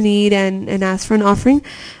 present the need, and ask for an offering.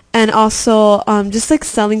 And also just like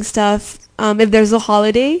selling stuff. If there's a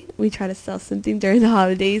holiday, we try to sell something during the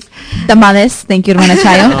holidays. Tamales, thank you, hermana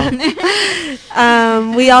Chayo.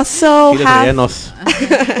 We also have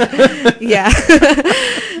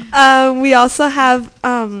we also have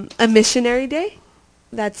a missionary day.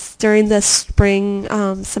 That's during the spring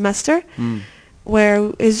semester,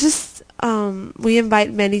 where it's just we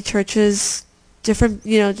invite many churches, different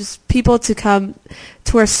just people to come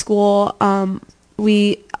to our school.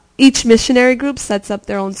 Each missionary group sets up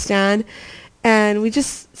their own stand, and we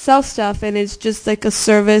just sell stuff, and it's just like a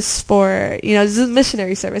service for this is a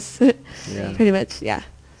missionary service. Yeah. Pretty much, yeah.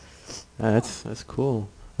 That's cool.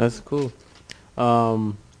 That's cool.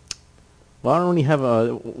 Well, I don't really have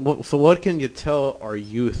so what can you tell our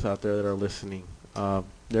youth out there that are listening?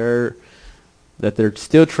 They're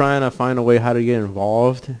still trying to find a way how to get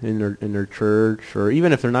involved in their church, or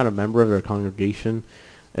even if they're not a member of their congregation.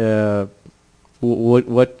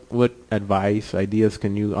 What advice, ideas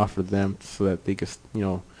can you offer them so that they just,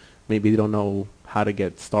 maybe they don't know how to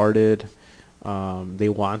get started, they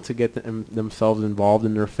want to get themselves involved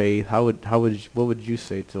in their faith? What would you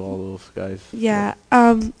say to all those guys? Yeah.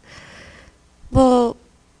 Well,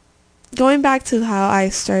 going back to how I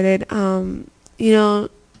started,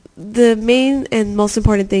 the main and most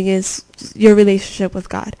important thing is your relationship with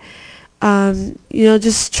God.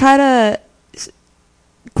 Just try to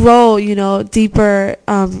grow, deeper,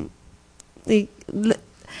 try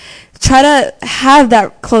to have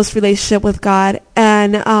that close relationship with God.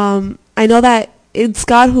 And I know that it's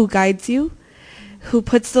God who guides you, who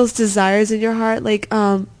puts those desires in your heart. Like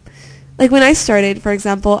when I started, for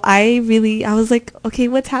example, I was like, okay,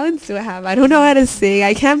 what talents do I have? I don't know how to sing.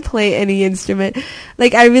 I can't play any instrument.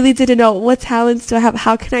 Like, I really didn't know, what talents do I have?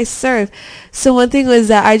 How can I serve? So one thing was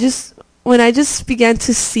that when I just began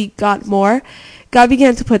to seek God more, God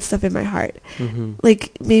began to put stuff in my heart. Mm-hmm.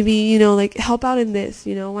 Like, maybe, like, help out in this,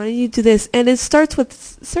 why don't you do this? And it starts with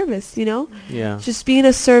service, Yeah. Just being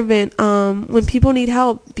a servant. When people need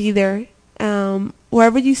help, be there.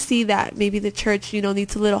 Wherever you see that maybe the church,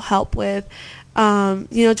 needs a little help with,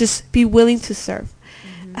 just be willing to serve.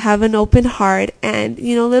 Mm-hmm. Have an open heart. And,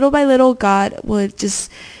 little by little, God would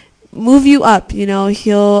just move you up.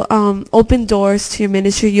 He'll open doors to your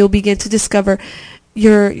ministry. You'll begin to discover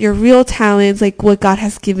your real talents, like what God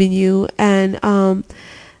has given you. And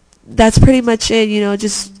that's pretty much it.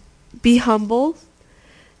 Just be humble,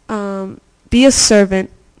 be a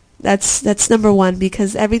servant. That's number one,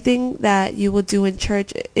 because everything that you will do in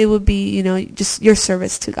church, it will be just your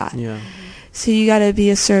service to God. Yeah. So you got to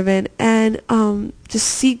be a servant, and just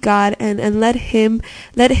seek God, and let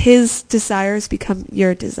his desires become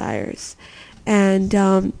your desires. And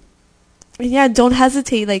yeah, don't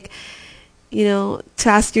hesitate, to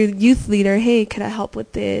ask your youth leader, hey, can I help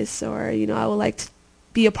with this? Or, I would like to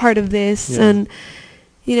be a part of this. Yeah. And,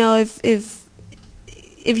 if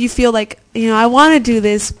if you feel like, I want to do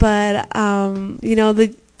this, but,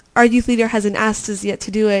 our youth leader hasn't asked us yet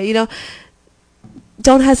to do it,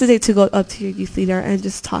 don't hesitate to go up to your youth leader and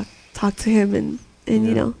just talk to him and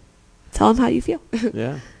tell him how you feel.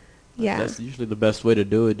 Yeah. Yeah. That's usually the best way to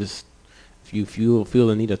do it. Just if you feel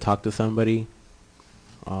the need to talk to somebody,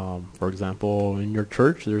 for example, in your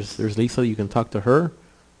church, there's Lisa. You can talk to her.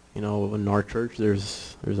 In our church,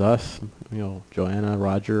 there's us. Joanna,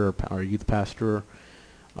 Roger, our youth pastor,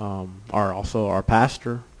 also our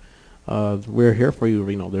pastor. We're here for you.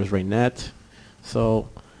 There's Raynette. So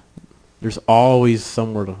there's always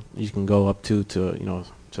somewhere you can go up to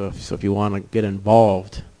so if you want to get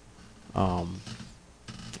involved,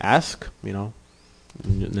 ask, and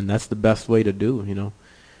that's the best way to do,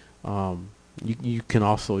 you can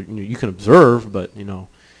also, you can observe, but,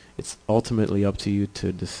 it's ultimately up to you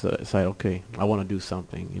to decide, okay, I want to do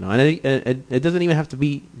something, and it doesn't even have to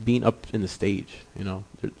be being up in the stage,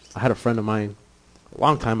 I had a friend of mine a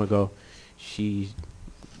long time ago. She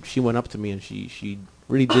went up to me and she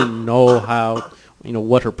really didn't know how,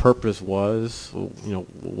 what her purpose was.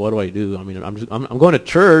 What do I do? I mean, I'm going to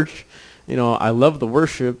church, I love the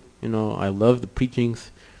worship, I love the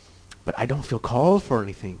preachings, but I don't feel called for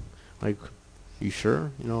anything. Like, you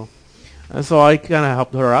sure? And so I kind of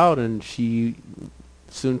helped her out, and she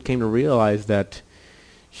soon came to realize that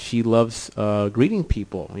she loves greeting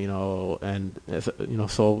people, and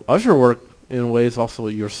so usher work in a way is also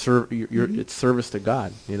it's service to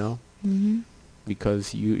God, Mm-hmm.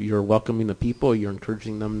 because you're welcoming the people, you're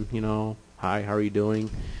encouraging them, hi, how are you doing?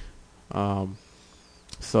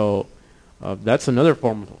 So that's another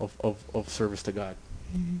form of service to God.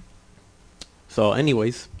 Mm-hmm. So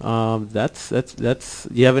anyways, that's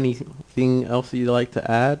do you have anything else you'd like to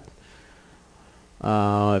add?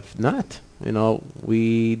 If not,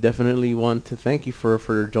 we definitely want to thank you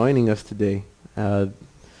for joining us today, and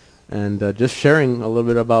just sharing a little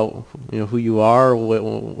bit about who you are,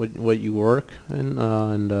 what you work,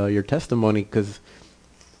 and your testimony. Because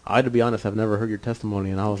to be honest, I've never heard your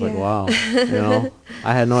testimony, and I was like, wow,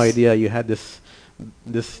 I had no idea you had this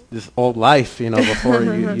old life, before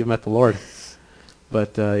you met the Lord.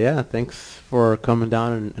 But yeah, thanks for coming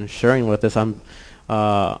down and sharing with us. I'm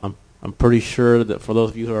pretty sure that for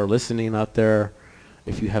those of you who are listening out there,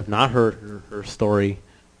 if you have not heard her story,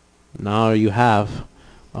 now you have.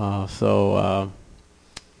 It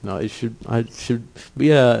should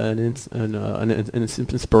be an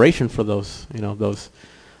inspiration for those those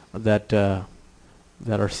that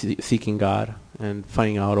are seeking God and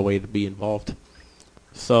finding out a way to be involved.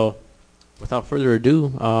 So, without further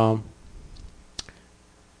ado,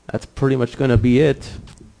 that's pretty much going to be it.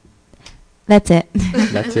 That's it.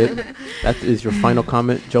 That's it. That is your final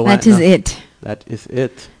comment, Joanna. That is it. That is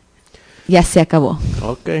it. Ya se acabó.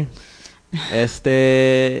 Okay.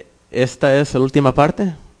 Esta es la última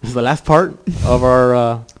parte. This is the last part of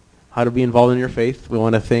our how to be involved in your faith. We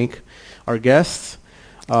want to thank our guests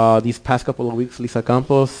these past couple of weeks, Lisa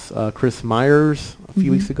Campos, Chris Myers a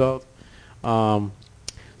few weeks ago. So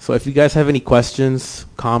if you guys have any questions,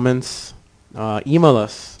 comments, email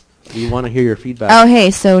us. We want to hear your feedback. Oh,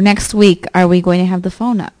 hey, so next week, are we going to have the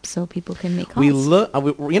phone up so people can make calls?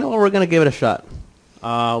 We're going to give it a shot.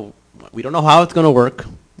 We don't know how it's going to work,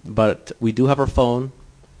 but we do have our phone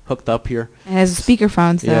hooked up here. It has a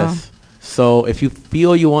speakerphone, so. Yes. So if you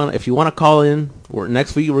feel if you want to call in,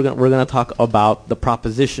 next week we're going to talk about the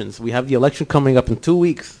propositions. We have the election coming up in 2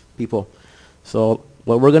 weeks, people. So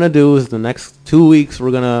what we're going to do is the next 2 weeks,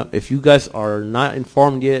 if you guys are not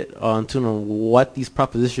informed yet on what these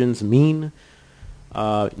propositions mean,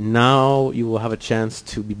 now you will have a chance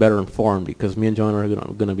to be better informed, because me and John are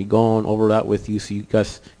going to be going over that with you so you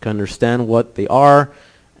guys can understand what they are.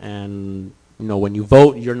 And, when you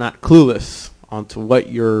vote, you're not clueless onto what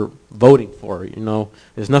you're voting for.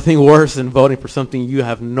 There's nothing worse than voting for something you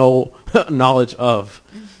have no knowledge of.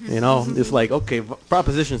 It's like, okay,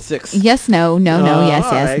 Proposition 6. Yes, no, yes,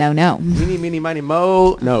 right. no. Meeny, miny,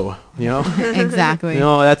 mo, no. Exactly.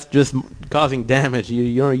 That's just causing damage.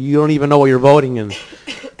 You don't even know what you're voting in.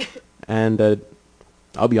 And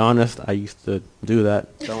I'll be honest, I used to do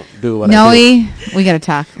that. Don't do what I do. We got to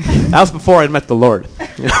talk. That was before I met the Lord.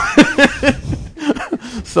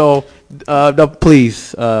 So,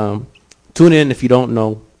 please, tune in if you don't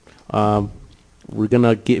know. We're going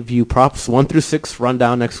to give you Props 1 through 6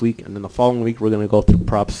 rundown next week, and then the following week we're going to go through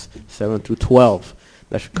Props 7 through 12.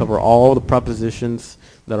 That should cover all the propositions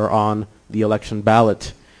that are on the election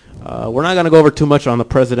ballot. We're not going to go over too much on the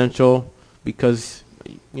presidential, because,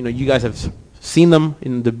 you guys have seen them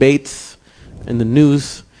in debates, in the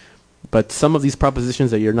news, but some of these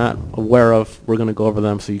propositions that you're not aware of, we're going to go over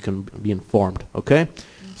them so you can be informed, okay?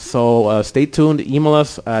 So stay tuned. Email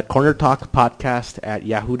us at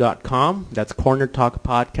cornertalkpodcast@yahoo.com. That's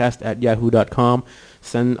cornertalkpodcast@yahoo.com.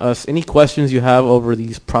 Send us any questions you have over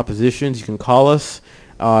these propositions. You can call us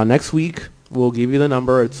next week. We'll give you the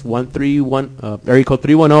number. It's area code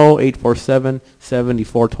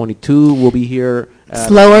 310-847-7422. We'll be here at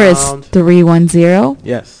Slower is around- 310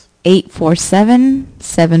 Yes.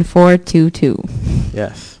 847-7422.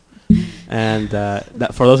 Yes. And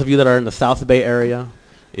that for those of you that are in the South Bay area,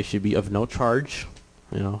 it should be of no charge.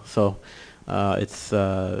 So it's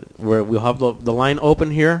where we'll have the line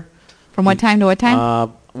open here. From what time to what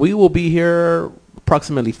time? We will be here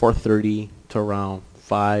approximately 4:30 to around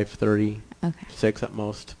 5:30. Okay. 6 at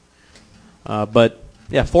most. But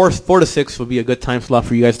yeah, 4 to 6 will be a good time slot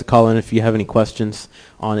for you guys to call in if you have any questions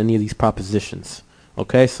on any of these propositions.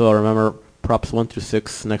 Okay, so remember props 1 through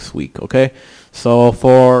 6 next week. Okay, so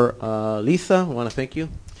for Lisa, I want to thank you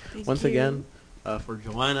once again. For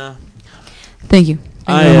Joanna, Thank you.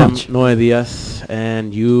 I very am much. Noe Diaz,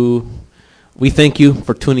 and we thank you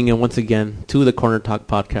for tuning in once again to the Corner Talk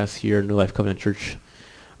podcast here at New Life Covenant Church,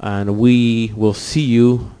 and we will see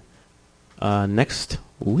you next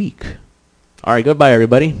week. All right, goodbye,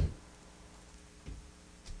 everybody.